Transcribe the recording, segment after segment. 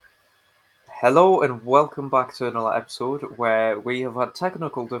Hello and welcome back to another episode where we have had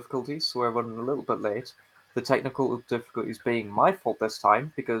technical difficulties, so we're running a little bit late. The technical difficulties being my fault this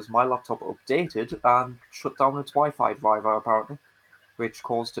time because my laptop updated and shut down its Wi-Fi driver apparently, which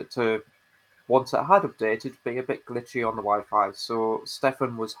caused it to, once it had updated, be a bit glitchy on the Wi-Fi. So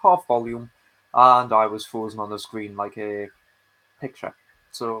Stefan was half volume and I was frozen on the screen like a picture.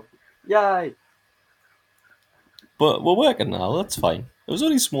 So, yay! But we're working now, that's fine. It was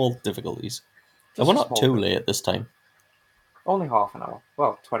only small difficulties. And Just we're a not small too bit. late this time. Only half an hour.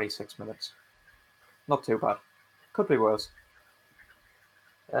 Well, 26 minutes. Not too bad. Could be worse.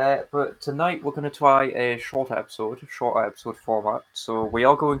 But tonight we're going to try a shorter episode format. So we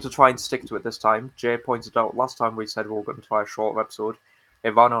are going to try and stick to it this time. Jay pointed out last time we said we were going to try a shorter episode.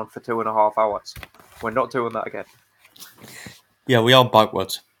 It ran on for 2.5 hours. We're not doing that again. Yeah, we are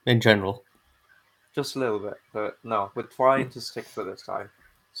backwards, in general. Just a little bit, but no, we're trying to stick to it this time.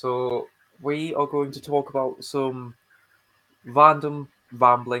 So we are going to talk about some random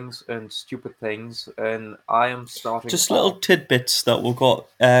ramblings and stupid things, and I am starting Just little off. tidbits that we've got,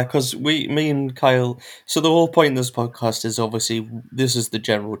 because me and Kyle. So the whole point of this podcast is obviously this is the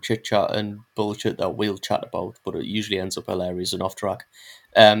general chit chat and bullshit that we'll chat about, but it usually ends up hilarious and off track.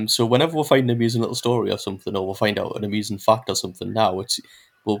 So whenever we find an amusing little story or something, or we'll find out an amusing fact or something, now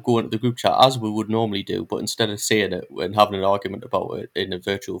we'll go into the group chat as we would normally do, but instead of saying it and having an argument about it in a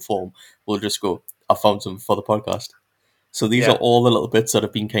virtual form, we'll just go, "I found something for the podcast." So these are Yeah, all the little bits that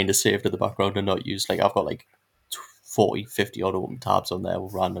have been kind of saved in the background and not used. Like I've got like 40, 50 odd open tabs on there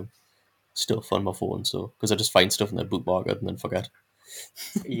with random stuff on my phone. So because I just find stuff in the bookmarker and then forget.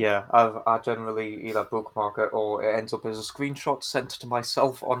 yeah, I generally either bookmark it or it ends up as a screenshot sent to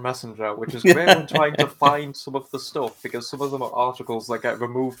myself on Messenger, which is great when trying to find some of the stuff because some of them are articles that get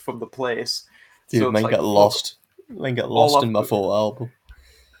removed from the place. So Dude, it's mine like get lost. Mine get all lost I've in my got, photo album.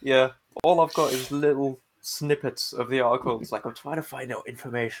 yeah, all I've got is little snippets of the articles. Like I'm trying to find out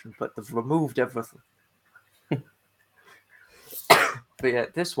information, but they've removed everything. But yeah,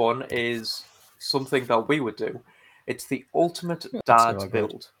 this one is something that we would do. It's the ultimate That's dad never good.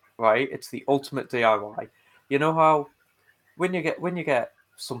 build, right? It's the ultimate DIY. You know how when you get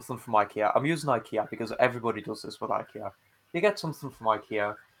something from IKEA, I'm using IKEA because everybody does this with IKEA. You get something from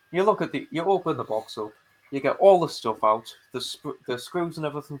IKEA, you open the box up, you get all the stuff out, the screws and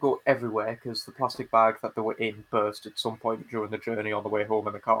everything go everywhere because the plastic bag that they were in burst at some point during the journey on the way home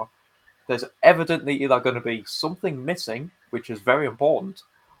in the car. There's evidently either going to be something missing, which is very important,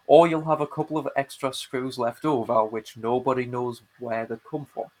 or you'll have a couple of extra screws left over, which nobody knows where they come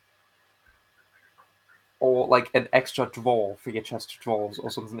from. Or like an extra drawer for your chest of drawers or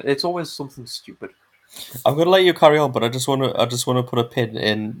something. It's always something stupid. I'm gonna let you carry on, but I just wanna put a pin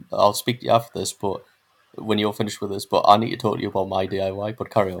in. I'll speak to you after this, but when you're finished with this, but I need to talk to you about my DIY. But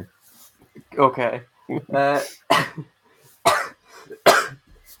carry on. Okay.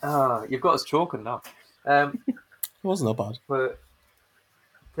 Uh, you've got us choking now. Um, It wasn't that bad. but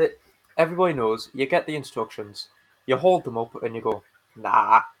the, everybody knows you get the instructions, you hold them up, and you go,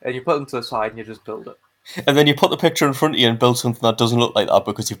 nah, and you put them to the side and you just build it. And then you put the picture in front of you and build something that doesn't look like that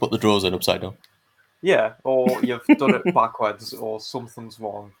because you put the drawers in upside down. Yeah, or you've done it backwards, or something's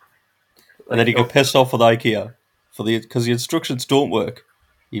wrong. And then Like, you get pissed off with IKEA because the instructions don't work,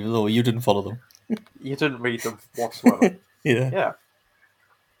 even though you didn't follow them. you didn't read them whatsoever. Yeah. Yeah,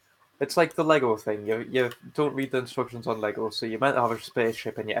 it's like the Lego thing. You don't read the instructions on Lego, so you're meant to have a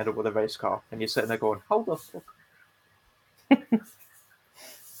spaceship and you end up with a race car, and you're sitting there going, "How the fuck?"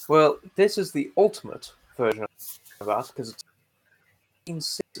 Well, this is the ultimate version of that because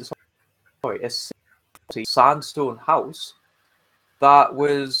it's a 60 sandstone house that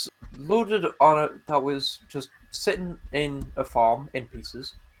was loaded on it. That was just sitting in a farm in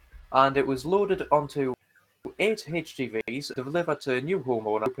pieces, and it was loaded onto 8 HGVs delivered to a new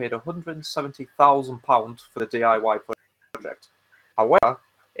homeowner who paid £170,000 for the DIY project. However,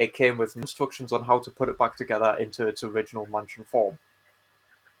 it came with instructions on how to put it back together into its original mansion form.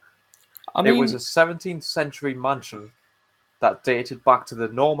 I It was mean, a 17th century mansion that dated back to the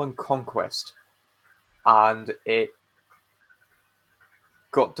Norman Conquest, and it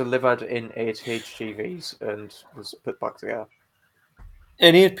got delivered in 8 HGVs and was put back together.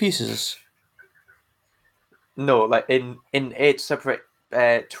 in 8 pieces. No, like in 8 separate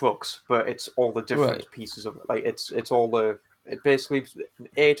trucks, but it's all the Right. different pieces of it. Like it's all the it basically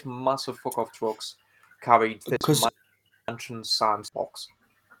 8 massive fuck off trucks carried this Because, mansion sandbox.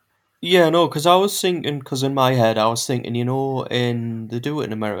 yeah, no, because I was thinking, because in my head, I was thinking, they do it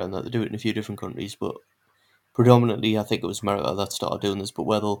in America and that they do it in a few different countries, but predominantly, I think it was America that started doing this, but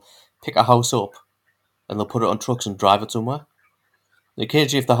where they'll pick a house up and they'll put it on trucks and drive it somewhere.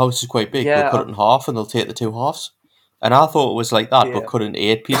 Occasionally, if the house is quite big, they'll Yeah, cut it in half and they'll take the two halves. And I thought it was like that, but yeah. cut it in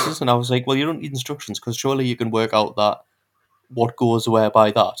 8 pieces. And I was like, well, you don't need instructions because surely you can work out that what goes where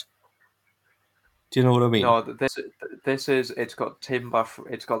by that. Do you know what I mean? No, this is it's got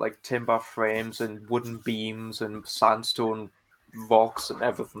like timber frames and wooden beams and sandstone rocks and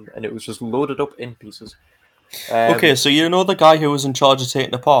everything, and it was just loaded up in pieces. Okay, so you know the guy who was in charge of taking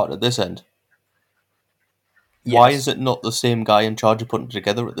it apart at this end? Why is Yes, it not the same guy in charge of putting it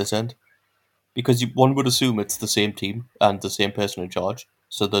together at this end? Because one would assume it's the same team and the same person in charge,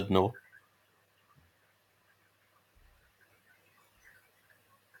 so they'd know.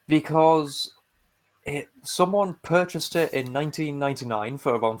 because someone purchased it in 1999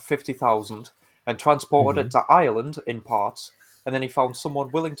 for around 50,000 and transported Hmm. it to Ireland in parts, and then he found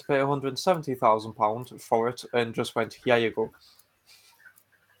someone willing to pay £170,000 for it and just went, "Here you go."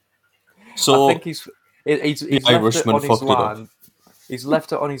 I think So the he's left it Irishman on his fucked it up. land. He's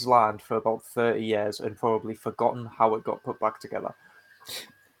left it on his land for about 30 years and probably forgotten how it got put back together.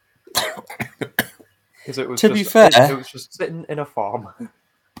 Because To be fair, it was just sitting in a farm.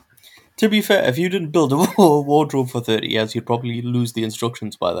 if you didn't build a wardrobe for 30 years, you'd probably lose the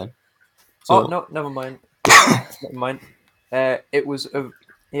instructions by then. Oh So, no, never mind. Never mind. It was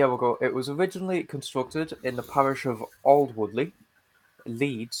here we go. It was originally constructed in the parish of Aldwoodley,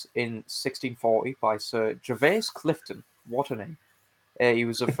 Leeds, in 1640 by Sir Gervase Clifton. What a name! He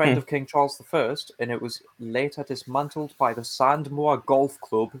was a friend of King Charles I, and it was later dismantled by the Sandmoor Golf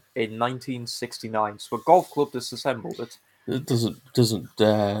Club in 1969. So a golf club disassembled it. it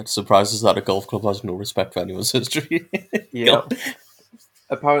doesn't surprise us that a golf club has no respect for anyone's history. Yeah. Go-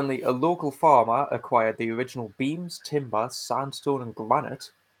 Apparently, a local farmer acquired the original beams, timber, sandstone, and granite,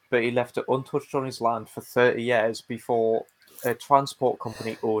 but he left it untouched on his land for 30 years before a transport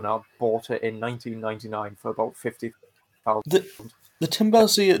company owner bought it in 1999 for about 50,000. the the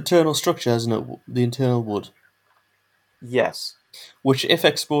timber's the internal structure, isn't it? The internal wood, Yes, which, if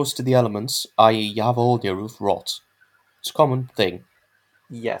exposed to the elements, i.e., you have a hole in your roof, rots. It's a common thing.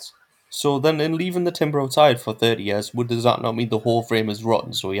 yes. So then, in leaving the timber outside for 30 years, does that not mean the whole frame is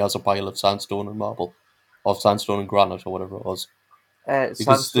rotten? So he has a pile of sandstone and marble, or sandstone and granite, or whatever it was, because they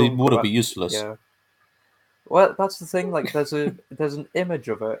Sandstone, would be useless. yeah. Well, that's the thing. Like, there's an image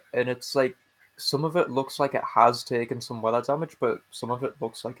of it, and it's like some of it looks like it has taken some weather damage, but some of it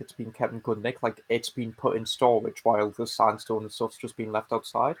looks like it's been kept in good nick, like it's been put in storage while the sandstone and stuff's just been left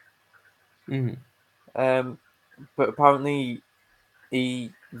outside. Mm. Um, but apparently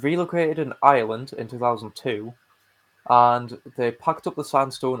he relocated in Ireland in 2002, and they packed up the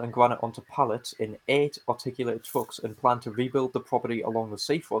sandstone and granite onto pallets in 8 articulated trucks and planned to rebuild the property along the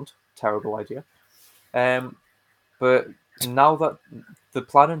seafront. Terrible idea. Um, But now that the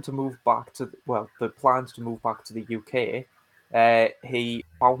planning to move back to the plans to move back to the UK, he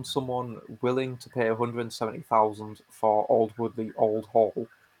found someone willing to pay 170,000 for Old Woodley Old Hall,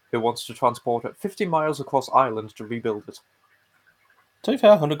 who wants to transport it 50 miles across Ireland to rebuild it. To be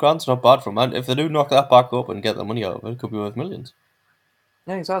fair, 100 grand's not bad for a man. If they do knock that back up and get the money out of it, it could be worth millions.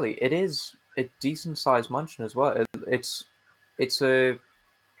 Yeah, exactly. It is a decent sized mansion as well. It's a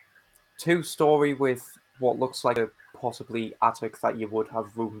 2-story with what looks like a possibly attic that you would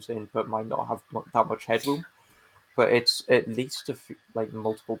have rooms in, but might not have that much headroom. But it's at least like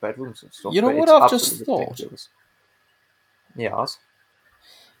multiple bedrooms and stuff. You know But what it's I've just absolutely thought? ridiculous. Yes.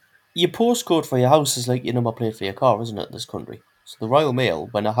 Your postcode for your house is like your number plate for your car, isn't it, in this country? So the Royal Mail,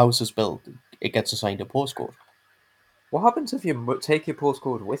 when a house is built, it gets assigned a postcode. What happens if you take your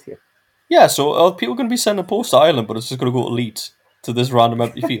postcode with you? Yeah, so people going to be sending post to Ireland, but it's just going to go to Leeds, to this random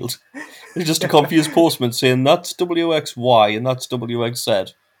empty field. It's just a confused postman saying, that's WXY and that's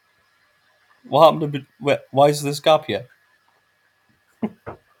WXZ. What happened to... Why is this gap here?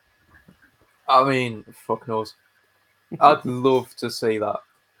 I mean, fuck knows. I'd love to see that.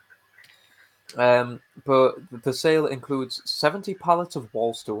 But the sale includes 70 pallets of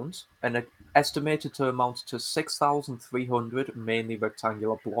wall stones and estimated to amount to 6,300 mainly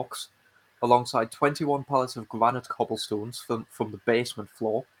rectangular blocks, alongside 21 pallets of granite cobblestones from the basement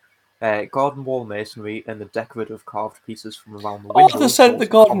floor, garden wall masonry, and the decorative carved pieces from around the Oh, they windows, sent the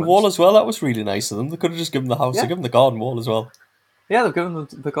doors, and garden wall commons. as well. That was really nice of them. They could have just given the house. They Yeah, gave them the garden wall as well. yeah, they've given them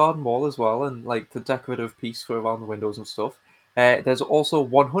the garden wall as well, and like the decorative piece for around the windows and stuff. There's also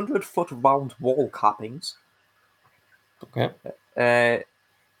 100-foot round wall cappings. Okay. Uh,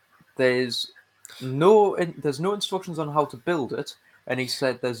 there's there's no instructions on how to build it, and he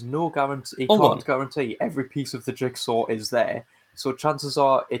said there's no guarantee. He Hold on. can't guarantee every piece of the jigsaw is there. So chances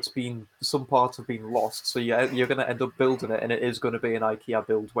are some parts have been lost. So you're going to end up building it, and it is going to be an IKEA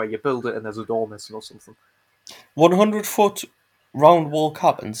build where you build it and there's a door missing or something. 100 foot round wall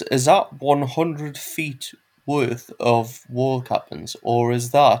cabins, is that 100 feet worth of wall cabins, or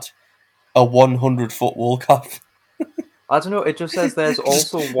is that a 100-foot wall cabin? I don't know. It just says there's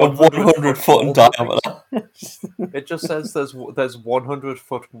also A 100 100 foot foot in wall cuppings. diameter. It just says there's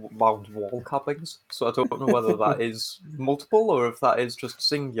 100-foot round wall cuppings. So I don't know whether that is multiple or if that is just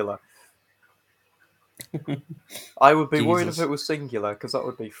singular. I would be worried if Jesus. it was singular because that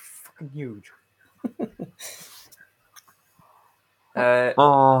would be fucking huge.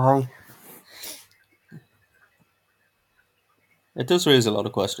 Oh, it does raise a lot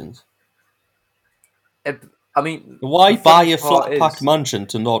of questions. I mean, Why the buy funny a part flat packed is, mansion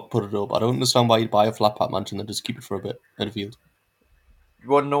to not put it up? I don't understand why you'd buy a flat packed mansion and just keep it for a bit in a field. you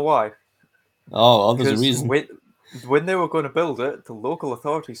want to know why? Oh, well, there's a Because reason. when they were going to build it, the local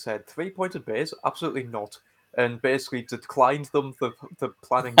authority said three-pointed bays, absolutely not, and basically declined them the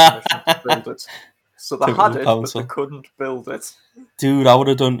planning permission to build it. So they had Typical it, but they council. couldn't build it. Dude, I would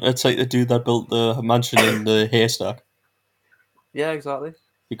have done. It's like the dude that built the mansion in the haystack. Yeah, exactly.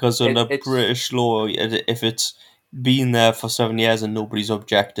 Because It, under it's British law, if it's been there for 7 years and nobody's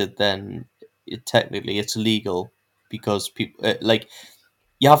objected, then technically it's legal. Because people like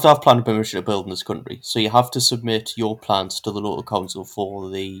you have to have planning permission to build in this country, so you have to submit your plans to the local council for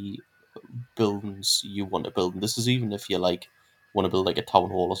the buildings you want to build. And this is even if you like want to build like a town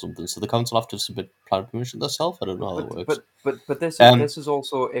hall or something. So the council have to submit planning permission themselves. I don't know how that but works. this is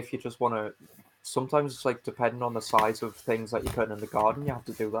also if you just want to. Sometimes it's like depending on the size of things that you put in the garden, you have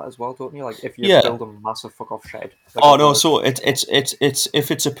to do that as well, don't you? Like if you Yeah. build a massive fuck off shed, like Oh over no, a so it's if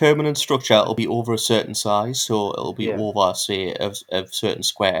it's a permanent structure, it'll be over a certain size, so it'll be yeah over say a certain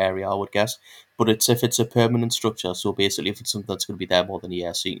square area, I would guess. But it's if it's a permanent structure, so basically if it's something that's going to be there more than a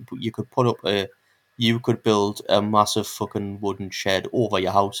year, so you could put up you could build a massive fucking wooden shed over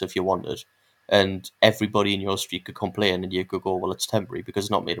your house if you wanted, and everybody in your street could complain, and you could go, well, it's temporary because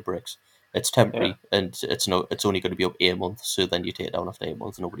it's not made of bricks. It's yeah. temporary, and it's only going to be up 8 months. So then you take it down after 8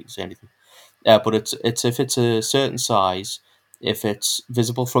 months, and nobody can say anything. But it's if it's a certain size, if it's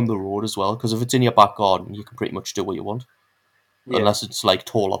visible from the road as well, because if it's in your back garden, you can pretty much do what you want, Yeah, unless it's like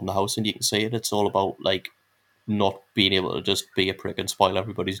tall on the house and you can see it. It's all about like not being able to just be a prick and spoil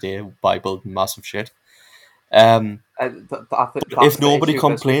everybody's day by building massive shit. Um, I think but if that's the nobody issue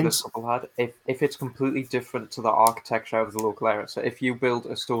this complains, couple had. If it's completely different to the architecture of the local area, so if you build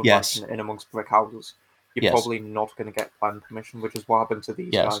a stone yes, mansion in amongst brick houses, you're yes, probably not going to get planning permission, which is what happened to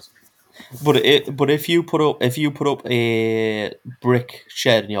these yes. guys. But if you put up a brick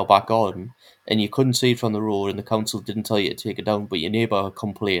shed in your back garden and you couldn't see it from the road and the council didn't tell you to take it down, but your neighbour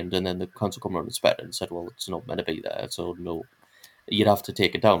complained and then the council come around and inspected and said, well, it's not meant to be there, so no, you'd have to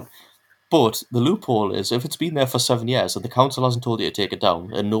take it down. But the loophole is if it's been there for 7 years and the council hasn't told you to take it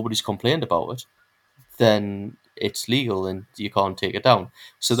down and nobody's complained about it, then it's legal and you can't take it down.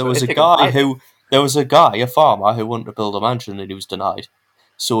 So So if you can hide it, a farmer who wanted to build a mansion and he was denied.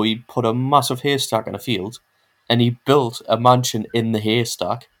 So he put a massive haystack in a field and he built a mansion in the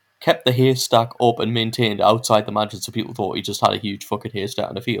haystack, kept the haystack up and maintained outside the mansion so people thought he just had a huge fucking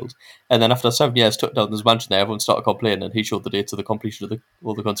haystack in a field. And then after 7 years took down this mansion there, everyone started complaining and he showed the dates of the completion of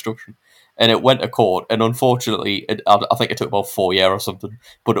all the construction. And it went to court and unfortunately I think it took about 4 years or something,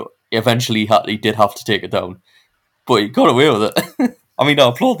 but eventually he did have to take it down. But he got away with it. I mean, I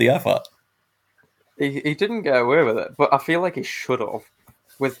applaud the effort. he didn't get away with it, but I feel like he should have.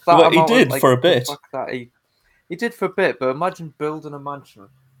 With that Well, he amount of did like for a the bit. fact that he did for a bit, but imagine building a mansion,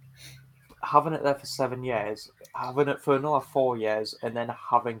 having it there for 7 years, having it for another 4 years, and then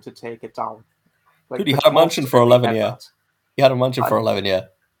having to take it down. Dude, Like he the had a mansion cost for and the 11 years. effort. He had a mansion for I, 11 years.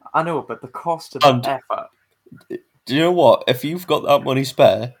 I know, but the cost and the And effort. do you know what? If you've got that money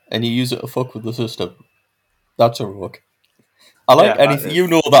spare and you use it to fuck with the system, that's a rook. I like Yeah, anything. You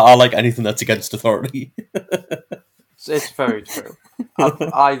know that I like anything that's against authority. it's very true.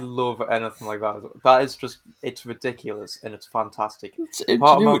 I love anything like that. That is just it's ridiculous and it's fantastic. It's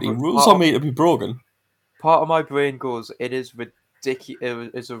Part of ingenuity. my Rules are made to be broken. part of my brain goes, it is ridiculous.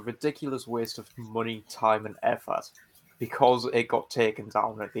 It is a ridiculous waste of money, time, and effort because it got taken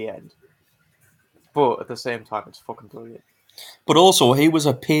down at the end. But at the same time, it's fucking brilliant. But also, he was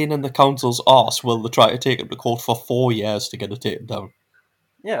a pain in the council's arse while they tried to take him to court for 4 years to get it taken down.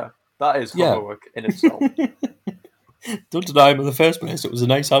 Yeah, that is Yeah. heroic in itself. Don't deny him in the first place. It was a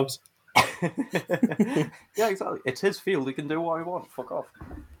nice house. Yeah, exactly. It's his field. He can do what he wants. Fuck off.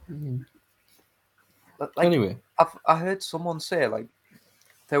 Like Anyway, I heard someone say like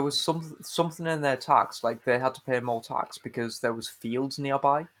there was something in their tax, like they had to pay more tax because there was fields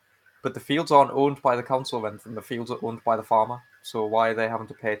nearby, but the fields aren't owned by the council or anything. The fields are owned by the farmer. So why are they having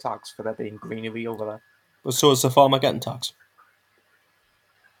to pay tax for there being greenery over there? but so is the farmer getting taxed.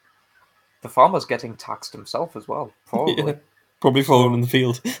 the farmer's getting taxed himself as well, probably. Yeah. Probably for owning the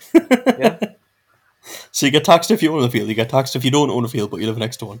field. Yeah. So you get taxed if you own the field. You get taxed if you don't own a field, but you live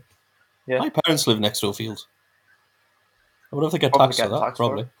next to one. Yeah. My parents live next to a field. I wonder if they get Probably taxed for getting that. taxed for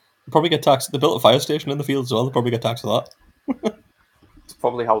Probably. it. They probably get taxed. They built a fire station in the field as well. They probably get taxed for It's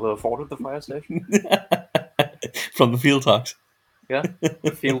probably how they afforded the fire station. that. From the field tax. Yeah.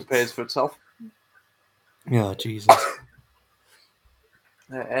 The field pays for itself. Yeah, Jesus.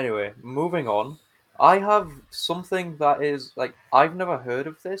 Anyway, moving on. I have something that is like I've never heard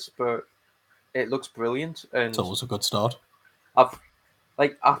of this, but it looks brilliant, It's and always a good start. I've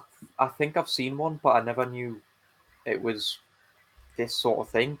like I think I've seen one, but I never knew it was this sort of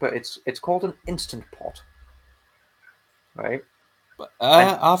thing. But it's called an instant pot, right?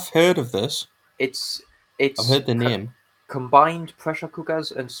 And I've heard of this. it's I've it's heard the name. combined pressure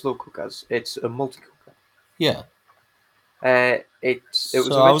cookers and slow cookers. It's a multi cooker. Yeah. It was So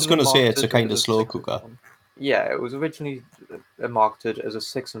I was originally going to say it's a marketed kind as of a slow 6 in cooker. 1. Yeah, it was originally marketed as a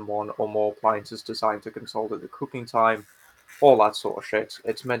 6 in 1 or more appliances designed to consolidate the cooking time, all that sort of shit.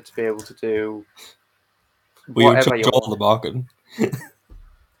 It's meant to be able to do We would whatever charge you all want. the marketing.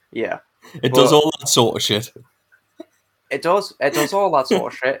 Yeah, It does but all that sort of shit. it does all that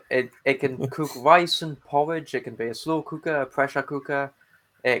sort of shit. It can cook rice and porridge. It can be a slow cooker, a pressure cooker.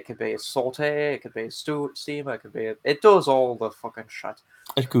 It could be a saute. It could be a steamer. It does all the fucking shit.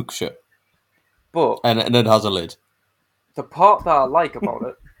 It cooks shit. But And it has a lid. the part that I like about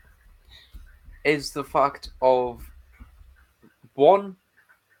it is the fact of one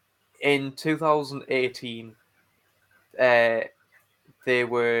in 2018. They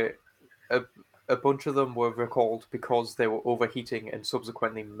were a, a bunch of them were recalled because they were overheating and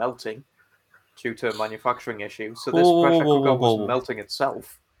subsequently melting due to a manufacturing issue. So this Whoa, pressure whoa, cooker whoa, was whoa, melting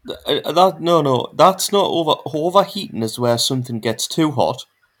itself. No, that's not overheating is where something gets too hot.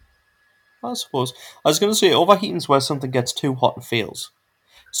 I suppose I was going to say overheating is where something gets too hot and fails.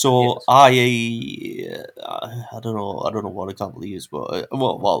 So Yes. I don't know what example to use, but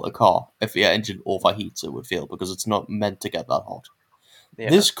well, a car, if your engine overheats, it would fail because it's not meant to get that hot. Yeah.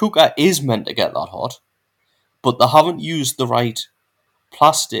 This cooker is meant to get that hot, but they haven't used the right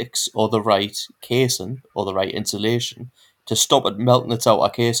plastics or the right casing or the right insulation to stop it melting its outer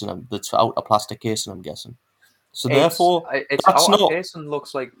casing. That's outer plastic casing, I'm guessing. So therefore, Its that's outer not. casing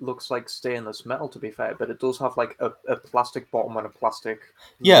looks like stainless metal, to be fair, but it does have like a plastic bottom and a plastic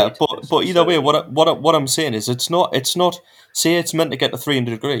Yeah, lid. but either way, what I'm saying is it's not. Say it's meant to get to 300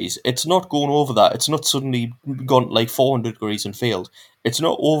 degrees. It's not going over that. It's not suddenly gone like 400 degrees and failed. It's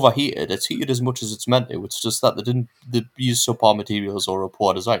not overheated. It's heated as much as it's meant to. It's just that they use subpar materials or a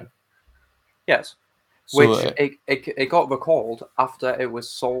poor design. Yes. So Which it got recalled after it was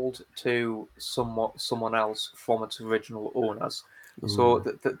sold to someone else from its original owners. So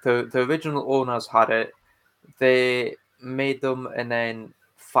ooh, the original owners had it. They made them, and then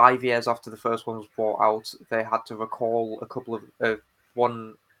 5 years after the first one was brought out, they had to recall a couple of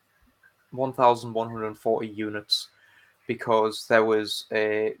 1,140 units because there was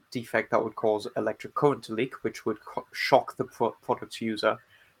a defect that would cause electric current to leak, which would shock the product's user.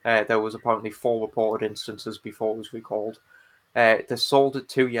 There was apparently 4 reported instances before it was recalled. They sold it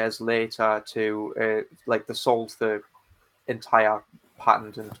 2 years later to they sold the entire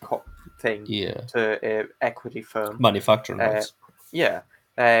patent and thing yeah, to a equity firm. manufacturing Uh, rights. yeah,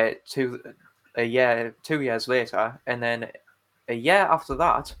 to a year, 2 years later, and then a year after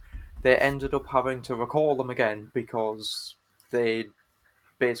that, they ended up having to recall them again because they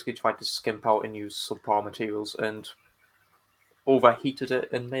basically tried to skimp out and use subpar materials and overheated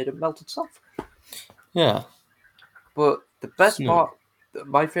it and made it melt itself. Yeah, But the best no. part,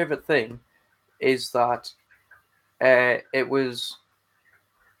 my favorite thing, is that it was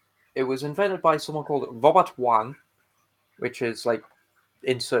invented by someone called Robert Wang, which is like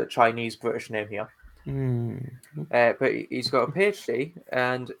insert Chinese British name here. Mm. But he's got a PhD,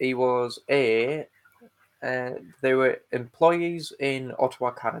 and he was they were employees in Ottawa,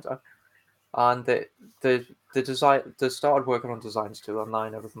 Canada, and the design they started working on designs too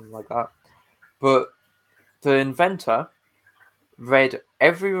online, everything like that. But the inventor read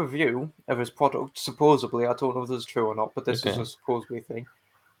every review of his product. Supposedly, I don't know if this is true or not, but this is Okay. a supposedly thing.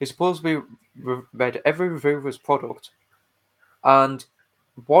 He supposedly read every review of his product, and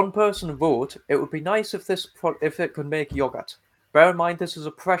one person wrote, "It would be nice if if it could make yogurt." Bear in mind, this is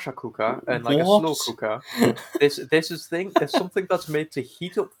a pressure cooker and like a slow What? cooker. There's something that's made to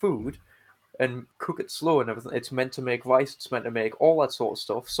heat up food and cook it slow and everything. It's meant to make rice. It's meant to make all that sort of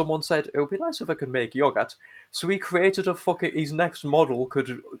stuff. Someone said it would be nice if I could make yogurt, so he created a fucking his next model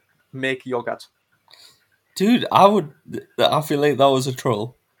could make yogurt. Dude, I feel like that was a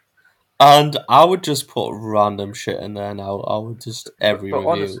troll. And I would just put random shit in there now. I would just every But review.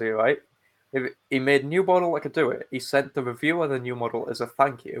 honestly, right? If he made a new model, I could do it. He sent the reviewer the new model as a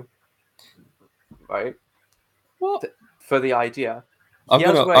thank you, right, What? for the idea. I'm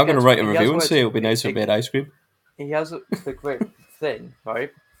Here's gonna where it I'm gonna gets. write a Here's review and where say it's. it would be nice if we made ice cream. He has the great thing,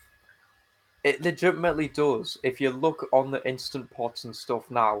 right? It legitimately does. If you look on the instant pots and stuff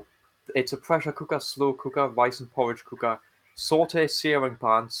now, it's a pressure cooker, slow cooker, rice and porridge cooker, saute searing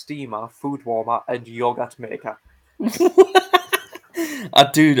pan, steamer, food warmer, and yogurt maker.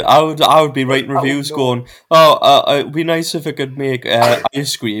 Dude, I would be writing Out of reviews nowhere. going, oh, it'd be nice if I could make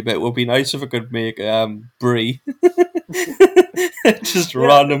ice cream. It would be nice if I could make brie. Just Yeah,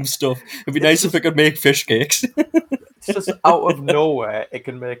 random stuff. It'd be it's nice if I just could make fish cakes. it's just out of nowhere it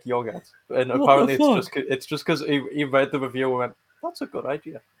can make yogurt, and What the apparently fuck? it's just because he read the review and went, "That's a good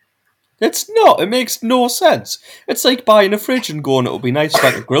idea." It's not. It makes no sense. It's like buying a fridge and going, it would be nice if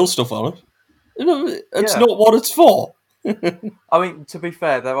I could grill stuff on it. It's Yeah, not what it's for. I mean, to be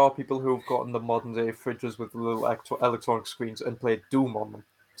fair, there are people who've gotten the modern day fridges with little electronic screens and played Doom on them.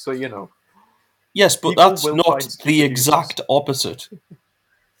 So Yes, but people that's will find not the stupid uses. exact opposite.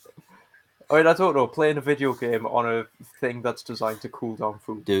 I mean, I don't know, playing a video game on a thing that's designed to cool down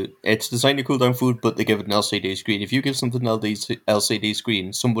food. Dude, it's designed to cool down food, but they give it an LCD screen. If you give something an LCD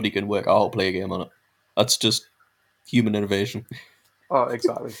screen, somebody can work out how to play a game on it. That's just human innovation. Oh,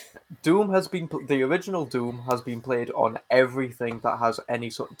 exactly. The original Doom has been played on everything that has any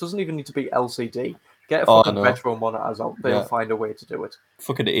sort. It doesn't even need to be LCD. Get a Oh, fucking no. retro monitors out. They'll Yeah. find a way to do it.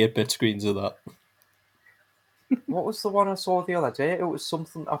 Fucking 8-bit screens of that. What was the one I saw the other day? It was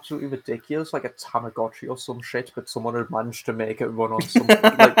something absolutely ridiculous, like a Tamagotchi or some shit, but someone had managed to make it run on something.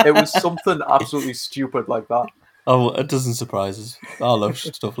 Like, it was something absolutely stupid like that. Oh, it doesn't surprise us. I love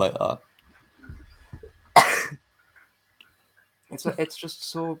stuff like that. It's just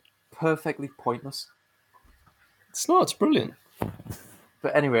so perfectly pointless. It's not, it's brilliant.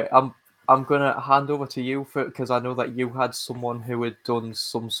 But anyway, I'm gonna hand over to you for because I know that you had someone who had done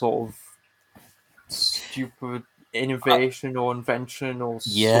some sort of stupid innovation or invention or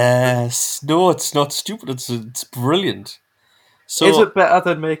something. Yes. No, it's not stupid. It's brilliant. Is So, it better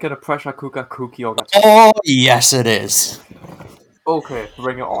than making a pressure cooker cookie yogurt? oh, yes, it is. Okay,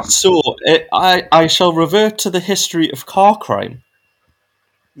 bring it on. So, I shall revert to the history of car crime.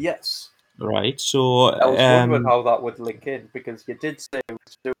 Yes. Right. So, I was wondering how that would link in because you did say it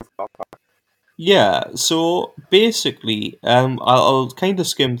was to do with alcohol. yeah. So basically, I'll kind of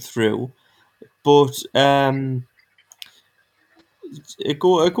skim through, but it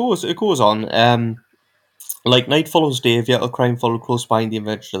goes on. Like night follows day, vehicle crime followed close behind the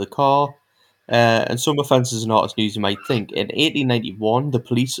invention of the car. And some offences are not as new as you might think. In 1891, the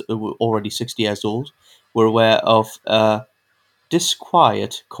police, who were already 60 years old, were aware of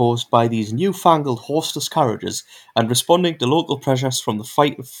disquiet caused by these newfangled horseless carriages, and responding to local pressures from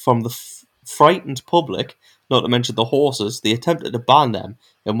the frightened public, not to mention the horses, they attempted to ban them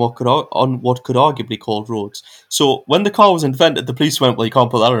on what could arguably be called roads. So when the car was invented, the police went, "Well, you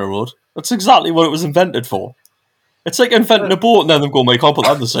can't put that on a road." That's exactly what it was invented for. It's like inventing a boat and then them going, "Well, you can't put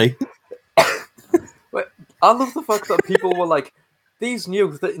that in the sea." But I love the fact that people were like, these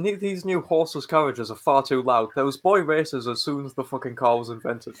new horseless carriages are far too loud. There was boy races as soon as the fucking car was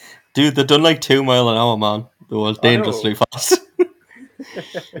invented. Dude, they're done like 2 mile an hour, man. They were I know. dangerously fast.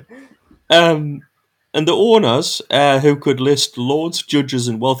 Um, and the owners, who could list lords, judges,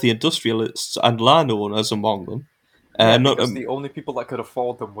 and wealthy industrialists and landowners among them, Yeah, not because the only people that could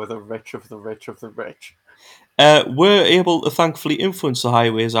afford them were the rich of the rich of the rich. were able to thankfully influence the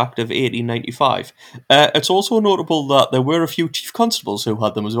Highways Act of 1895. It's also notable that there were a few chief constables who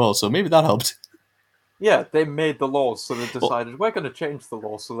had them as well, so maybe that helped. Yeah, they made the laws, so they Well, decided we're going to change the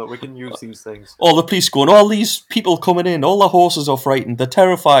law so that we can use these things. all the police going, all these people coming in, all the horses are frightened, they're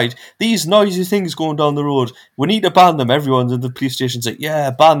terrified, these noisy things going down the road, we need to ban them. Everyone's in the police station like, yeah,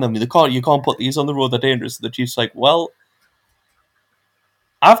 ban them, you can't put these on the road, they're dangerous. The chief's like, well,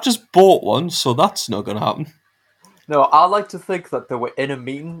 I've just bought one, so that's not going to happen. No, I like to think that they were in a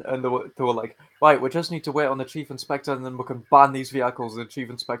meeting and they were like, right, we just need to wait on the chief inspector and then we can ban these vehicles. And the chief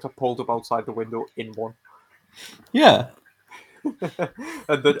inspector pulled up outside the window in one. Yeah.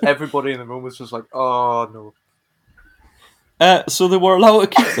 And then everybody in the room was just like, oh no. So they were allowed to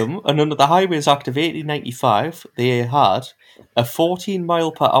keep them, and under the Highways Act of 1895, they had a 14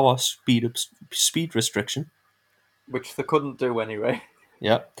 mile per hour speed restriction. Which they couldn't do anyway.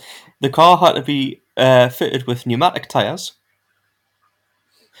 Yeah, the car had to be fitted with pneumatic tires,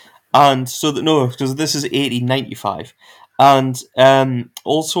 and so that no, because this is 1895, and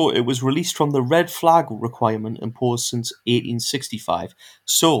also it was released from the red flag requirement imposed since 1865.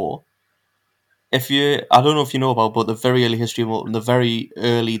 So I don't know if you know about, but the very early history of motoring,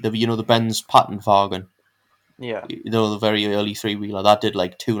 the Benz Pattenwagen, Yeah. the very early three wheeler that did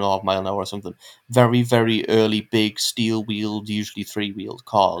like 2.5 mile an hour or something. Very, very early, big steel wheeled, usually three wheeled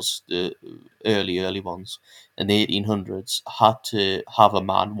cars, the early ones in the 1800s, had to have a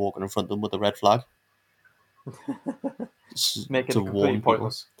man walking in front of them with a red flag Making to it completely warn people.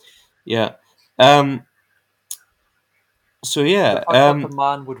 pointless. Yeah. So The yeah. fact that the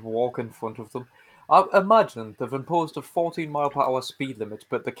man would walk in front of them. I imagine they've imposed a 14 mile per hour speed limit,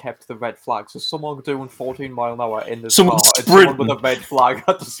 but they kept the red flag. So someone doing 14 mile an hour in this Someone car and someone with sprinting. a red flag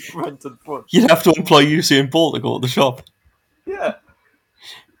had to sprint in front. You'd have to employ Usain Bolt to go to the shop. Yeah.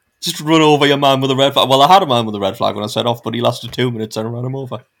 Just run over your man with a red flag. Well, I had a man with a red flag when I set off, but he lasted 2 minutes and I ran him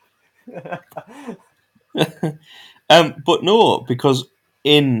over. But no, because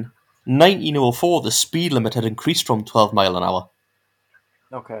in 1904 the speed limit had increased from 12 mile an hour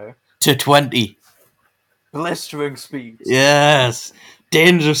Okay. to 20. Blistering speeds. Yes,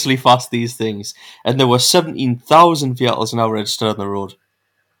 dangerously fast these things, and there were 17,000 vehicles an hour registered on the road.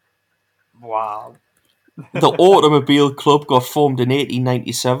 Wow. The Automobile Club got formed in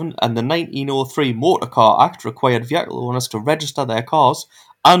 1897, and the 1903 Motor Car Act required vehicle owners to register their cars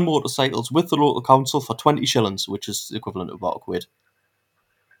and motorcycles with the local council for 20 shillings, which is equivalent to about a quid.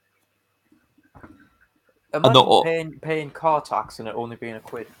 And Imagine paying car tax and it only being a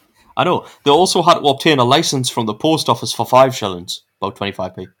quid. I know they also had to obtain a license from the post office for 5 shillings, about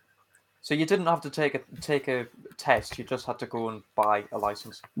 25p. So you didn't have to take a test. You just had to go and buy a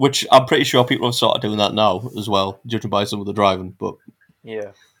license. Which I'm pretty sure people have started doing that now as well, judging by some of the driving. But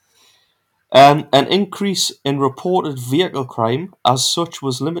Yeah. an increase in reported vehicle crime, as such,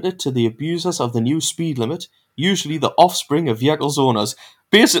 was limited to the abusers of the new speed limit, usually the offspring of vehicles owners.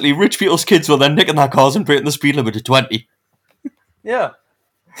 Basically, rich people's kids were then nicking their cars and breaking the speed limit to 20. Yeah.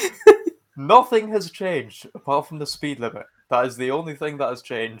 Nothing has changed apart from the speed limit. That is the only thing that has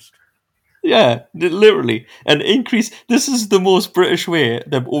changed. Yeah, literally. An increase. This is the most British way,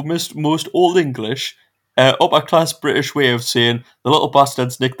 the most Old English, upper class British way of saying the little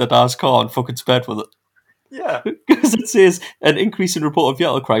bastards nicked their dad's car and fucking sped with it. Yeah. Because it says an increase in reported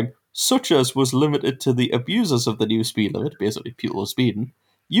vehicle crime, such as was limited to the abusers of the new speed limit, basically people who are speeding,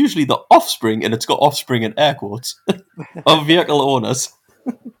 usually the offspring, and it's got offspring in air quotes, of vehicle owners.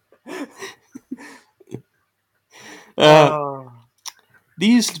 Oh.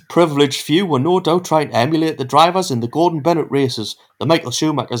 These privileged few were no doubt trying to emulate the drivers in the Gordon Bennett races, the Michael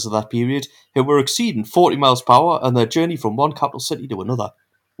Schumachers of that period, who were exceeding 40 miles per hour on their journey from one capital city to another.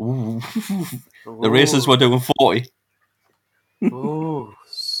 Ooh. The racers were doing 40. Ooh,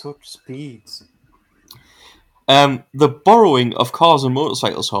 such speeds. The borrowing of cars and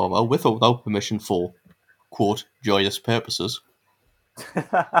motorcycles, however, with or without permission for, quote, joyous purposes,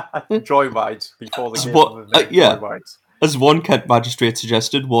 Joyrides before they as gave what, them the name yeah, Joyrides. as one Kent magistrate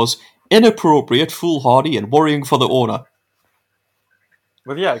suggested, was inappropriate, foolhardy, and worrying for the owner.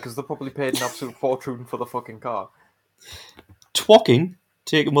 Well, yeah, because they probably paid an absolute fortune for the fucking car. Twocking,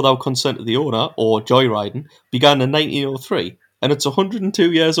 taken without consent of the owner, or joyriding, began in 1903, and it's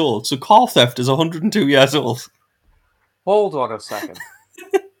 102 years old, so car theft is 102 years old. Hold on a second.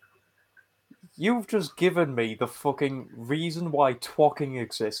 You've just given me the fucking reason why twocking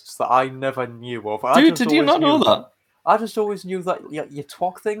exists that I never knew of. Dude, did you not know that? I just always knew that you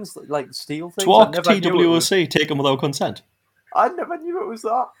twock things, like steal things. Twock, I never knew it was. TWOC, taken without consent. I never knew it was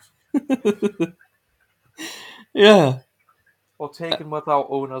that. Yeah. Or taken without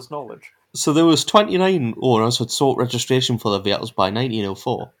owner's knowledge. So there was 29 owners who had sought registration for their vehicles by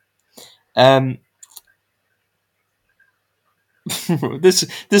 1904. This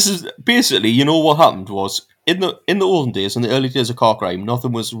is basically, you know, what happened was in the olden days, in the early days of car crime,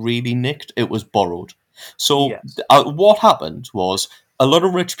 nothing was really nicked; it was borrowed. So Yes. what happened was a lot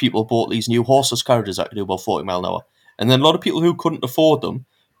of rich people bought these new horseless carriages that could do about 40 mile an hour, and then a lot of people who couldn't afford them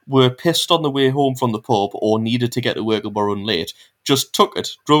were pissed on the way home from the pub or needed to get to work and were running late. Just took it,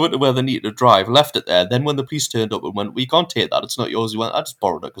 drove it to where they needed to drive, left it there. Then when the police turned up and went, "We can't take that; it's not yours," he went, "I just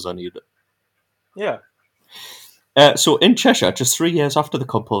borrowed it because I needed it." Yeah. So in Cheshire, just 3 years after the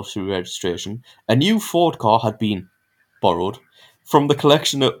compulsory registration, a new Ford car had been borrowed from the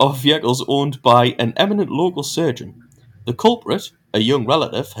collection of vehicles owned by an eminent local surgeon. The culprit, a young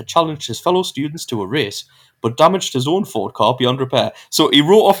relative, had challenged his fellow students to a race, but damaged his own Ford car beyond repair. So he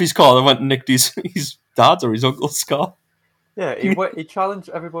wrote off his car and went and nicked his dad's or his uncle's car. Yeah, he challenged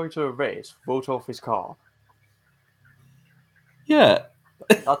everybody to a race, wrote off his car. Yeah.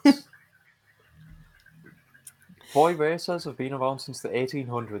 That's... Boy racers have been around since the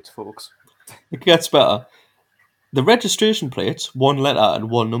 1800s, folks. It gets better. The registration plates, one letter and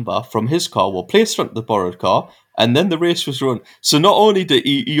one number, from his car were placed onto the borrowed car, and then the race was run. So not only did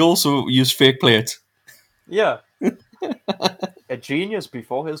he also use fake plates. Yeah. A genius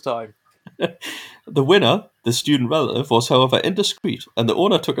before his time. The winner, the student relative, was however indiscreet, and the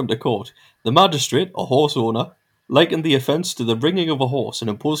owner took him to court. The magistrate, a horse owner, likened the offence to the ringing of a horse and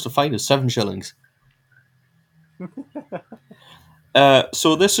imposed a fine of 7 shillings.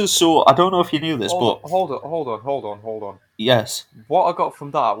 So this is so. I don't know if you knew this, but Hold on. yes, What I got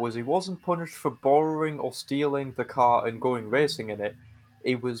from that was he wasn't punished for borrowing or stealing the car and going racing in it.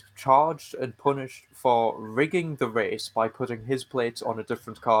 He was charged and punished for rigging the race by putting his plates on a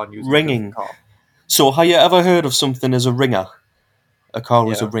different car and using a ringing. different car. So have you ever heard of something as a ringer? A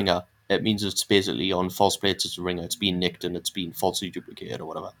car is a Yeah. ringer. It means it's basically on false plates. It's a ringer. It's been nicked and it's been falsely duplicated or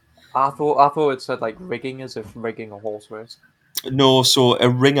whatever. I thought it said like rigging as if rigging a horse race. No, so a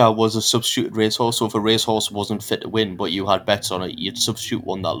ringer was a substituted racehorse. So if a racehorse wasn't fit to win, but you had bets on it, you'd substitute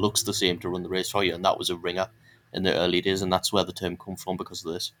one that looks the same to run the race for you, and that was a ringer in the early days, and that's where the term come from because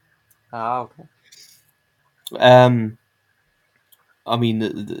of this. Ah, okay. I mean,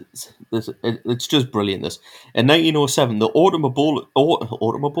 it's just brilliant. This in 1907, the Automobile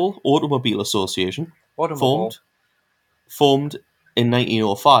Association Automobile. formed in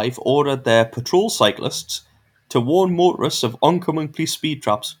 1905 ordered their patrol cyclists to warn motorists of oncoming police speed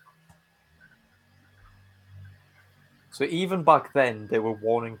traps. So even back then, they were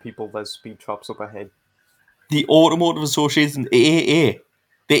warning people there's speed traps up ahead. The Automotive Association, the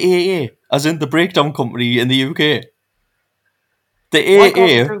AA, as in the breakdown company in the UK. The Why can't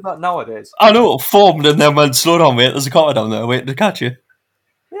they AA, do that nowadays? I know, formed and then went, slow down, mate, there's a car down there waiting to catch you.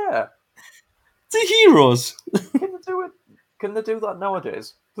 Yeah. The heroes. Can they do it? Can they do that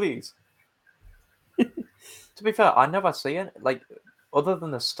nowadays? Please. To be fair, I never see it. Like, other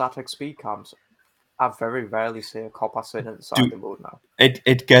than the static speed cams, I very rarely see a cop I sitting at the side of the road now.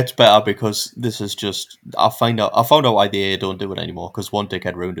 It gets better because this is just I found out why the AA don't do it anymore because one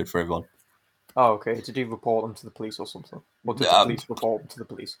dickhead ruined it for everyone. Oh, okay. Did you report them to the police or something? Or did the police report them to the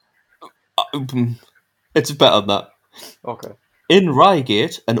police? It's better than that. Okay. In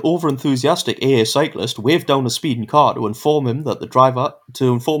Reigate, an overenthusiastic AA cyclist waved down a speeding car to inform the driver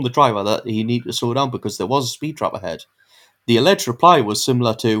that he needed to slow down because there was a speed trap ahead. The alleged reply was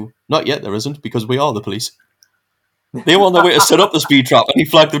similar to, "Not yet, there isn't, because we are the police." They were on their way to set up the speed trap, and he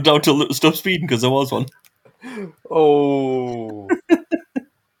flagged them down to stop speeding because there was one. Oh.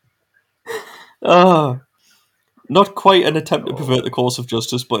 Not quite an attempt to pervert the course of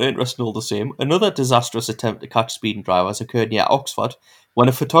justice, but interesting all the same. Another disastrous attempt to catch speeding drivers occurred near Oxford, when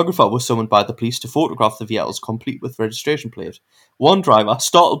a photographer was summoned by the police to photograph the vehicles complete with registration plate. One driver,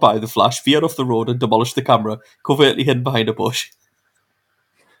 startled by the flash, veered off the road and demolished the camera, covertly hidden behind a bush.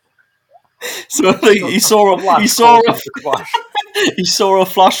 So he saw a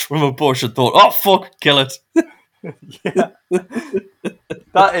flash from a bush and thought, "Oh fuck, kill it." Yeah.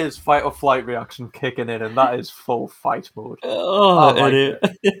 That is fight or flight reaction kicking in, and that is full fight mode. Oh, I like it.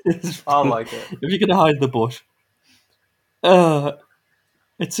 I like it. If you're going to hide the bush.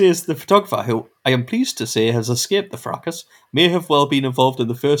 It says the photographer, who I am pleased to say has escaped the fracas, may have well been involved in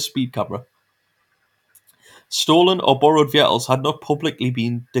the first speed camera. Stolen or borrowed vehicles had not publicly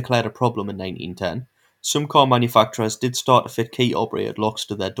been declared a problem in 1910. Some car manufacturers did start to fit key-operated locks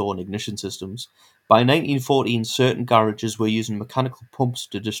to their door and ignition systems. By 1914, certain garages were using mechanical pumps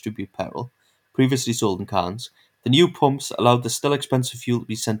to distribute petrol, previously sold in cans. The new pumps allowed the still expensive fuel to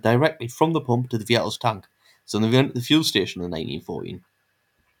be sent directly from the pump to the vehicle's tank. So they went to the fuel station in 1914.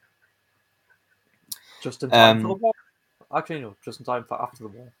 Just in time for the war. Actually, no, just in time for after the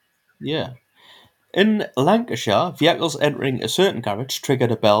war. Yeah. In Lancashire, vehicles entering a certain garage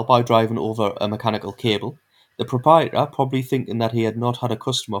triggered a bell by driving over a mechanical cable. The proprietor, probably thinking that he had not had a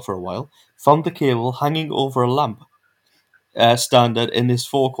customer for a while, found the cable hanging over a lamp standard in his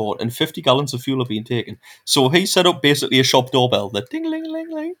forecourt, and 50 gallons of fuel had been taken. So he set up basically a shop doorbell, the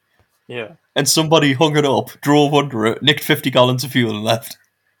ding-ling-ling-ling. Yeah. And somebody hung it up, drove under it, nicked 50 gallons of fuel and left.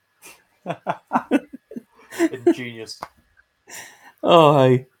 Ingenious. Oh,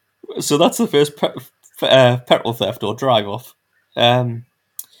 hey. So that's the first petrol theft or drive-off.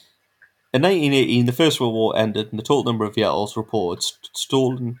 In 1918, the First World War ended, and the total number of vehicles reported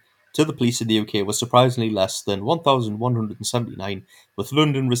stolen to the police in the UK was surprisingly less than 1,179, with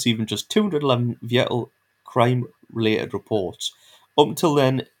London receiving just 211 vehicle crime-related reports. Up until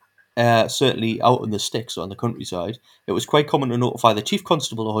then, certainly out in the sticks or on the countryside, it was quite common to notify the chief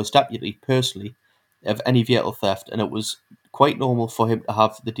constable or his deputy personally of any vehicle theft, and it was quite normal for him to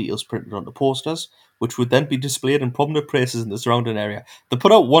have the details printed onto posters, which would then be displayed in prominent places in the surrounding area. They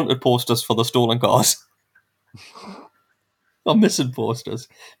put out wanted posters for the stolen cars. I'm missing posters.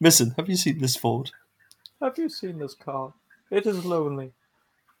 Missing, have you seen this Ford? Have you seen this car? It is lonely.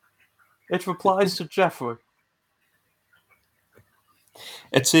 It replies to Jeffrey.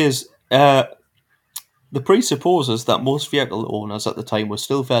 It says, the presupposes that most vehicle owners at the time were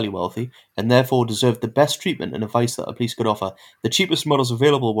still fairly wealthy and therefore deserved the best treatment and advice that the police could offer. The cheapest models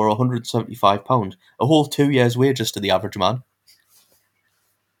available were £175, a whole 2 years' wages to the average man.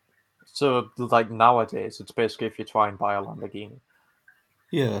 So, like nowadays, it's basically if you try and buy a Lamborghini.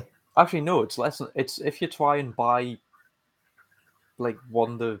 Yeah. Actually, no, it's less. It's if you try and buy like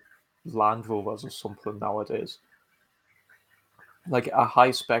one of the Land Rovers or something nowadays. Like a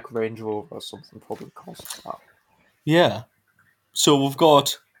high spec Range Rover or something probably costs that. Yeah. So we've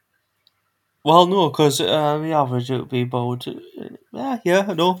got. Well, no, because the average it would be about.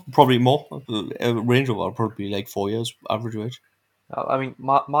 No, probably more. Range Rover would probably be like 4 years average wage. I mean,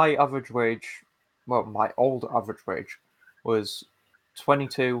 my average wage, well, my old average wage was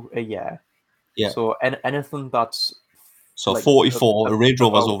 22 a year. Yeah. So anything that's So like 44, a Range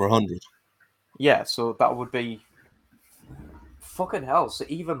Rover's about, over 100. yeah, so that would be fucking hell. So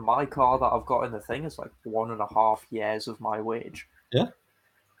even my car that I've got in the thing is like 1.5 years of my wage. Yeah.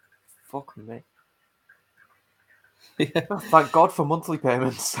 Fuck me. Yeah. Oh, thank God for monthly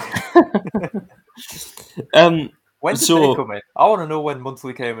payments. When did they come in? I want to know when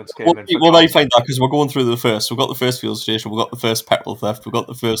monthly payments came in. We'll now find that because we're going through the first. We've got the first fuel station, we've got the first petrol theft, we've got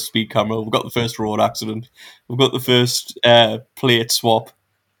the first speed camera, we've got the first road accident, we've got the first plate swap.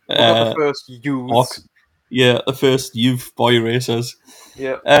 We got the first youths. Yeah, the first youth boy racers.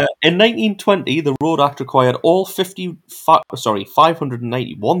 Yeah. In 1920, the Road Act required all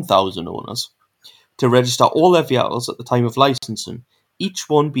 591,000 owners to register all their vehicles at the time of licensing, each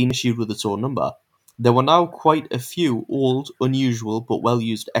one being issued with its own number. There were now quite a few old, unusual, but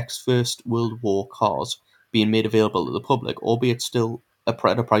well-used ex-First World War cars being made available to the public, albeit still at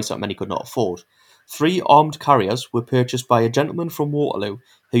a price that many could not afford. 3 armed carriers were purchased by a gentleman from Waterloo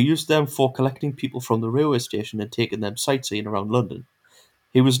who used them for collecting people from the railway station and taking them sightseeing around London.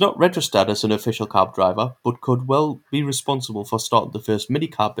 He was not registered as an official cab driver, but could well be responsible for starting the first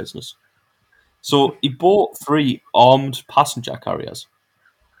minicab business. So he bought 3 armed passenger carriers.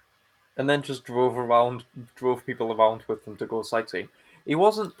 And then just drove people around with them to go sightseeing. He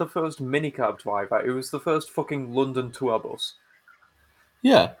wasn't the first minicab driver, he was the first fucking London tour bus.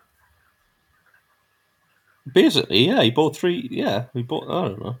 Yeah. Basically, yeah, he bought 3. Yeah, he bought. I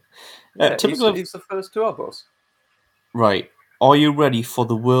don't know. Yeah, Typical he's the first tour bus. Right. Are you ready for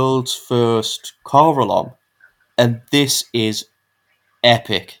the world's first car alarm? And this is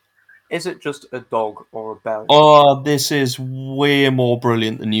epic. Is it just a dog or a bell? Oh, this is way more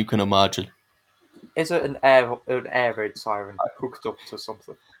brilliant than you can imagine. Is it an air raid siren hooked up to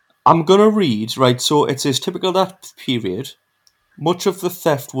something? I'm going to read, right, so it says typical of that period. Much of the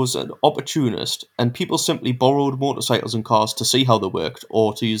theft was an opportunist, and people simply borrowed motorcycles and cars to see how they worked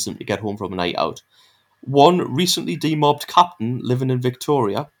or to use them to get home from a night out. One recently demobbed captain living in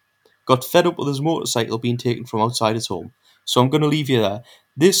Victoria got fed up with his motorcycle being taken from outside his home. So I'm going to leave you there.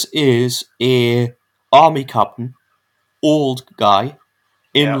 This is a army captain, old guy,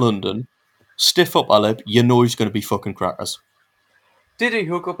 in London, stiff upper lip, you know he's going to be fucking crackers. Did he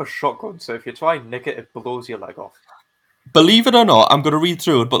hook up a shotgun so if you try and nick it, it blows your leg off? Believe it or not, I'm going to read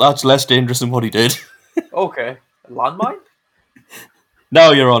through it, but that's less dangerous than what he did. Okay. Landmine?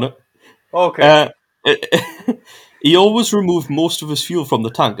 Now you're on it. Okay. He always removed most of his fuel from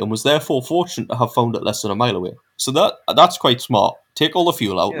the tank and was therefore fortunate to have found it less than a mile away. So that's quite smart. Take all the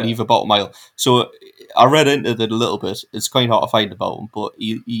fuel out, leave about a mile. So I read into it a little bit. It's quite hard to find about him, but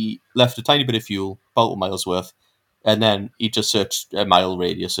he left a tiny bit of fuel, about a mile's worth, and then he just searched a mile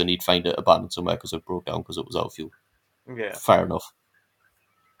radius and he'd find it abandoned somewhere because it broke down because it was out of fuel. Yeah. Fair enough.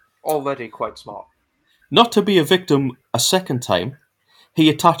 Already quite smart. Not to be a victim a second time, he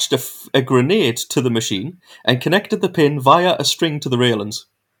attached a grenade to the machine and connected the pin via a string to the railings.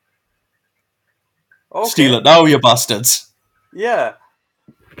 Okay. Steal it now, you bastards. Yeah.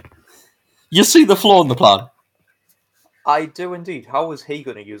 You see the flaw in the plan? I do indeed. How was he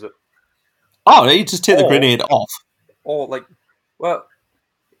going to use it? Oh, he just take the grenade off. Or, like, well,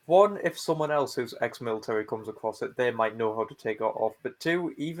 one, if someone else who's ex-military comes across it, they might know how to take it off. But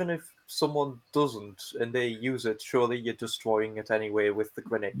 2, even if someone doesn't and they use it, surely you're destroying it anyway with the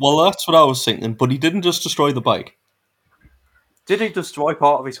grenade. Well, that's what I was thinking, but he didn't just destroy the bike. Did he destroy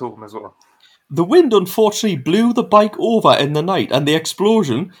part of his home as well? The wind unfortunately blew the bike over in the night, and the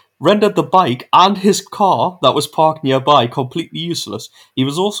explosion rendered the bike and his car that was parked nearby completely useless. He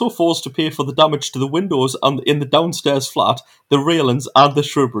was also forced to pay for the damage to the windows in the downstairs flat, the railings, and the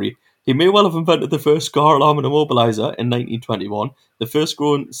shrubbery. He may well have invented the first car alarm and immobiliser in 1921. The first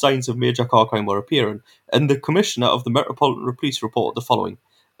growing signs of major car crime were appearing, and the Commissioner of the Metropolitan Police reported the following.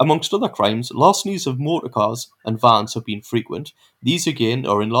 Amongst other crimes, larcenies of motor cars and vans have been frequent. These again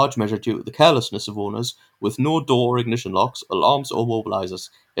are in large measure due to the carelessness of owners with no door or ignition locks, alarms or mobilisers.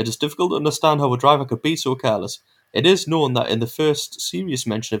 It is difficult to understand how a driver could be so careless. It is known that in the first serious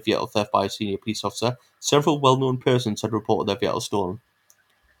mention of vehicle theft by a senior police officer, several well-known persons had reported their vehicles stolen.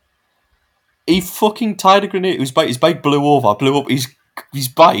 He fucking tied a grenade. His bike blew over, blew up his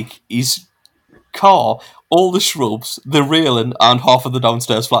bike, his car, all the shrubs, the railing, and half of the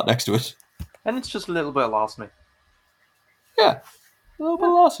downstairs flat next to it. And it's just a little bit of larceny. Yeah, a little bit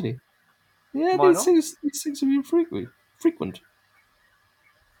of larceny. Yeah, Why not? these things have been frequent.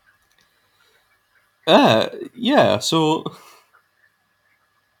 Yeah. So,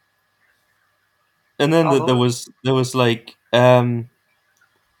 and then Although, there was like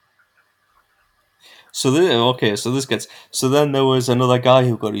So this gets. So then there was another guy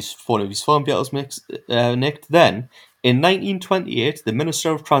who got one of his farm vehicles nicked. Then, in 1928, the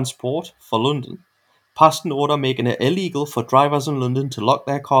Minister of Transport for London passed an order making it illegal for drivers in London to lock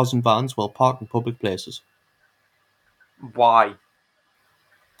their cars and vans while parked in public places. why?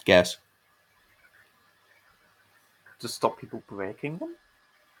 Guess. To stop people breaking them?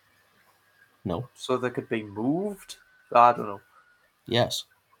 No. So they could be moved? I don't know. Yes.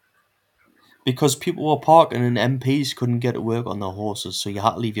 Because people were parking and MPs couldn't get to work on their horses, so you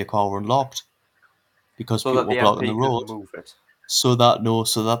had to leave your car unlocked. Because So people that were the blocking MP the could road, move it. so that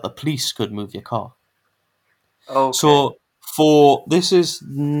the police could move your car. Okay. So for this is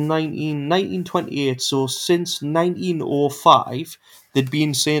 1928. So since 1905, they'd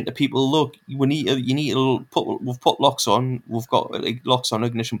been saying to people, "Look, you need to we've put locks on. We've got like, locks on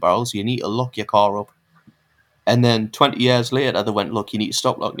ignition barrels. You need to lock your car up." And then 20 years later, they went, "Look, you need to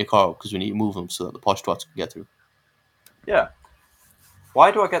stop locking your car up because we need to move them so that the posh twats can get through." Yeah.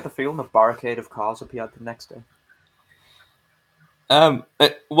 Why do I get the feeling a barricade of cars appeared the next day?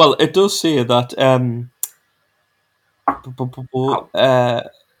 Well, it does say that Ow.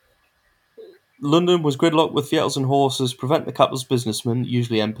 London was gridlocked with vehicles and horses, prevent the capital's businessmen,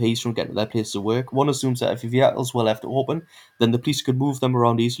 usually MPs, from getting to their places of work. One assumes that if vehicles were left open, then the police could move them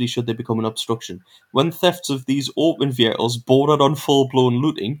around easily should they become an obstruction. When thefts of these open vehicles bordered on full-blown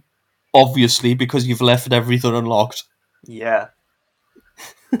looting, obviously because you've left everything unlocked, Yeah.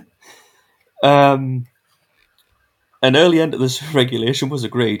 an early end to this regulation was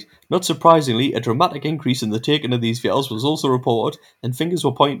agreed. Not surprisingly, a dramatic increase in the taking of these vehicles was also reported, and fingers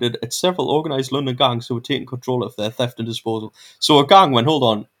were pointed at several organised London gangs who were taking control of their theft and disposal. So a gang went, hold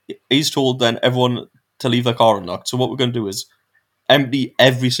on, he's told then everyone to leave their car unlocked. So what we're going to do is empty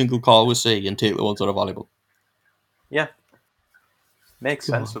every single car we see and take the ones that are valuable. Yeah. Makes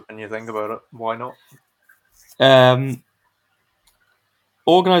sense when you think about it. Why not?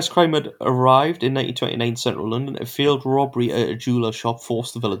 Organised crime had arrived in 1929 in central London. A failed robbery at a jeweller shop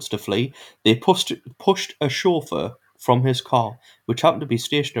forced the villains to flee. They pushed a chauffeur from his car, which happened to be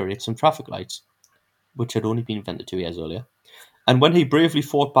stationary at some traffic lights, which had only been invented 2 years earlier. And when he bravely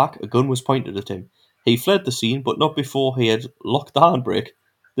fought back, a gun was pointed at him. He fled the scene, but not before he had locked the handbrake.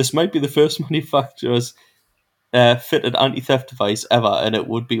 This might be the first manufacturer's fitted anti-theft device ever, and it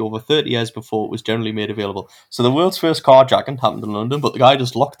would be over 30 years before it was generally made available. So the world's first carjacking happened in London, but the guy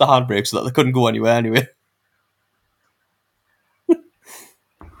just locked the handbrake so that they couldn't go anywhere anyway.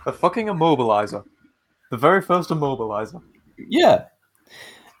 A fucking immobilizer. The very first immobilizer. Yeah.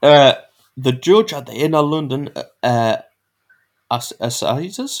 The judge at the Inner London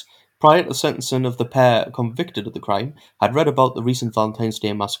Assizes, prior to the sentencing of the pair convicted of the crime, had read about the recent Valentine's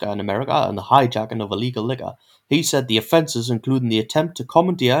Day massacre in America and the hijacking of illegal liquor. He said the offences, including the attempt to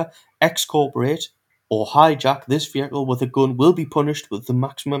commandeer, excorporate, or hijack this vehicle with a gun, will be punished with the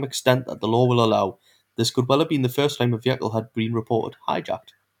maximum extent that the law will allow. This could well have been the first time a vehicle had been reported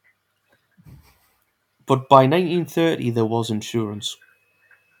hijacked. But by 1930, there was insurance.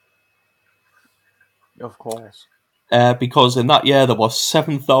 Of course. Because in that year, there was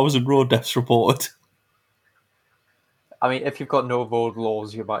 7,000 road deaths reported. I mean, if you've got no road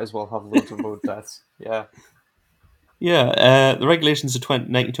laws, you might as well have loads of road deaths. Yeah. Yeah, the regulations of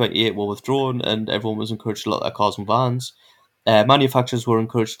 1928 were withdrawn and everyone was encouraged to lock their cars and vans. Manufacturers were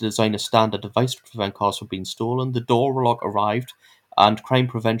encouraged to design a standard device to prevent cars from being stolen. The door lock arrived and crime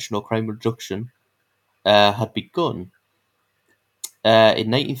prevention or crime reduction had begun.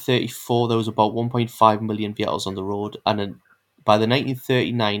 In 1934, there was about 1.5 million vehicles on the road, and by the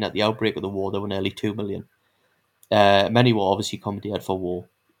 1939, at the outbreak of the war, there were nearly 2 million. Many were obviously commandeered for war.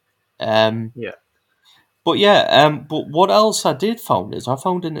 Yeah. But yeah, but what else I did found is I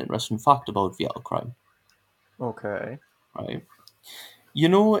found an interesting fact about vehicle crime. Okay. Right. You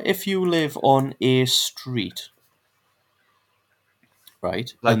know, if you live on a street,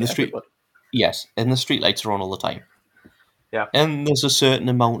 right, Like everybody. and the street lights are on all the time, Yeah. and there's a certain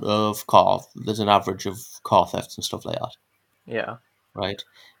amount of there's an average of car thefts and stuff like that, Yeah. right?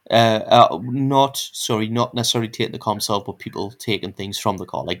 Not necessarily taking the car themselves, but people taking things from the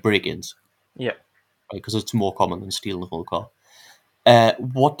car, like break-ins, Yeah. right? Because it's more common than stealing the whole car.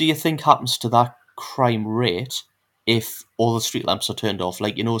 What do you think happens to that crime rate if all the street lamps are turned off?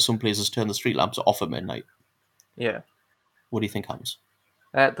 Like, some places turn the street lamps off at midnight. Yeah. What do you think happens?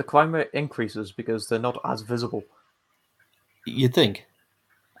 The crime rate increases because they're not as visible. You'd think it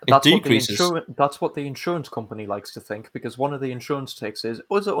That's what the decreases. insurance. That's what the insurance company likes to think, because one of the insurance takes is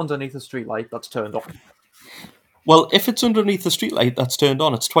it underneath a street light that's turned on? Well, if it's underneath the streetlight that's turned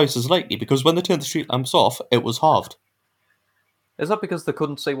on, it's twice as likely because when they turned the street lamps off, it was halved. Is that because they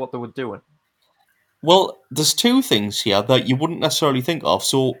couldn't see what they were doing? Well, there's two things here that you wouldn't necessarily think of.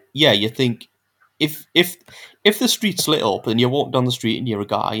 So yeah, you think if the street's lit up and you walk down the street and you're a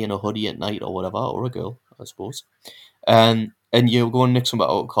guy in a hoodie at night or whatever, or a girl, I suppose, and you're going next to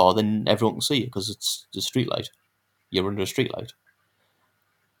somebody out of a car, then everyone can see you because it's the street light. You're under a street light.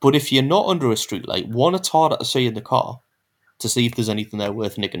 But if you're not under a street light, one, it's harder to see in the car to see if there's anything there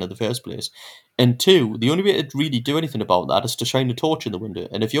worth nicking in the first place. And two, the only way to really do anything about that is to shine a torch in the window.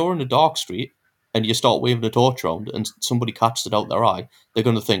 And if you're in a dark street and you start waving a torch around and somebody catches it out their eye, they're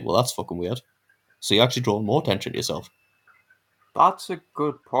going to think, well, that's fucking weird. So you're actually drawing more attention to yourself. That's a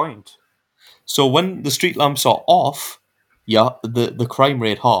good point. So when the street lamps are off, yeah, the crime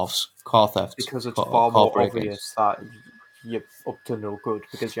rate halves. Car thefts. Because it's car far more break-ins. obvious that you're up to no good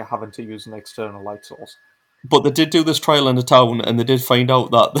because you're having to use an external light source. But they did do this trial in a town, and they did find out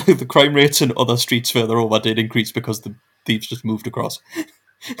that the crime rates in other streets further over did increase because the thieves just moved across.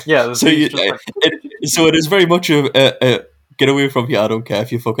 Yeah, So it is very much a get away from here. I don't care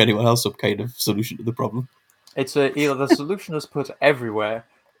if you fuck anyone else up kind of solution to the problem. it's either the solution is put everywhere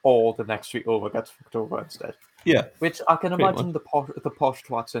or the next street over gets fucked over instead. Yeah, Which I can pretty imagine the posh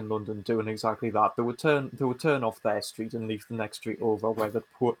twats in London doing exactly that. They would turn off their street and leave the next street over where the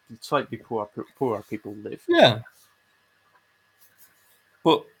slightly poorer people live. yeah.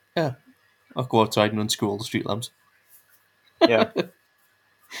 But yeah, I'll go outside and unscrew all the street lamps. Yeah.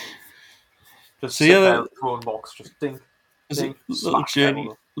 Just So sit yeah, there with phone box, just ding, it's a ding, smash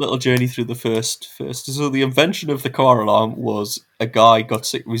everyone. little journey through the first. So the invention of the car alarm was a guy got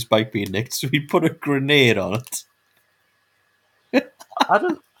sick of his bike being nicked, so he put a grenade on it.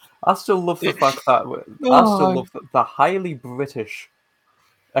 I still love the fact that the highly British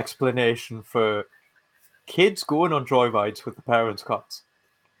explanation for kids going on joyrides with the parents' cars.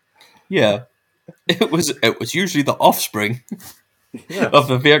 Yeah, it was usually the offspring Yes, of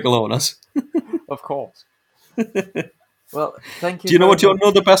the vehicle owners. of course. Well, thank you. Do you know what? very You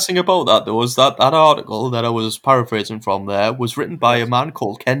know the best thing about that though is that article that I was paraphrasing from there was written by a man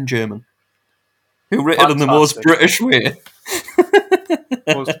called Ken German, who wrote it in the most Fantastic. British way.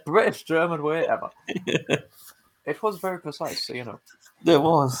 Most British German way ever. It was very precise, so you know. There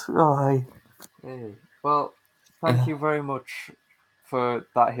was. Hey. Well, thank you very much for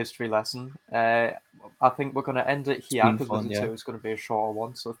that history lesson. I think we're going to end it here been because fun, yeah. it's going to be a shorter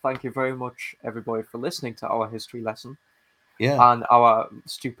one. So thank you very much, everybody, for listening to our history lesson Yeah. and our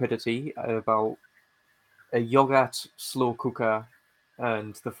stupidity about a yogurt slow cooker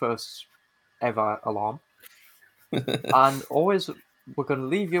and the first ever alarm. And always, we're going to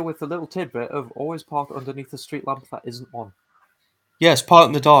leave you with a little tidbit of always park underneath a street lamp that isn't on. Yes, park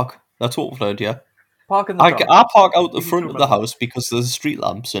in the dark. That's what we've learned, yeah. Park in the dark. I park out the Easy to front of the remember. house because there's street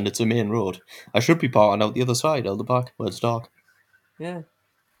lamps and it's a main road. I should be parking out the other side, out the back, where it's dark. Yeah.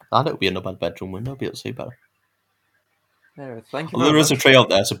 And it'll be in my bedroom window, I'll be able to see better. Yeah, thank you Although very there is a much. tree out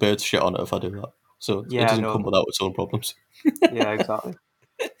there, so birds shit on it if I do that. So Yeah, it doesn't no. come without its own problems. Yeah, exactly.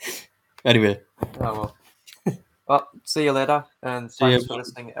 Anyway, Oh, well, see you later, and See you thanks for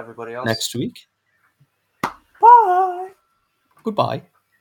listening, everybody else. next week. Bye! Goodbye.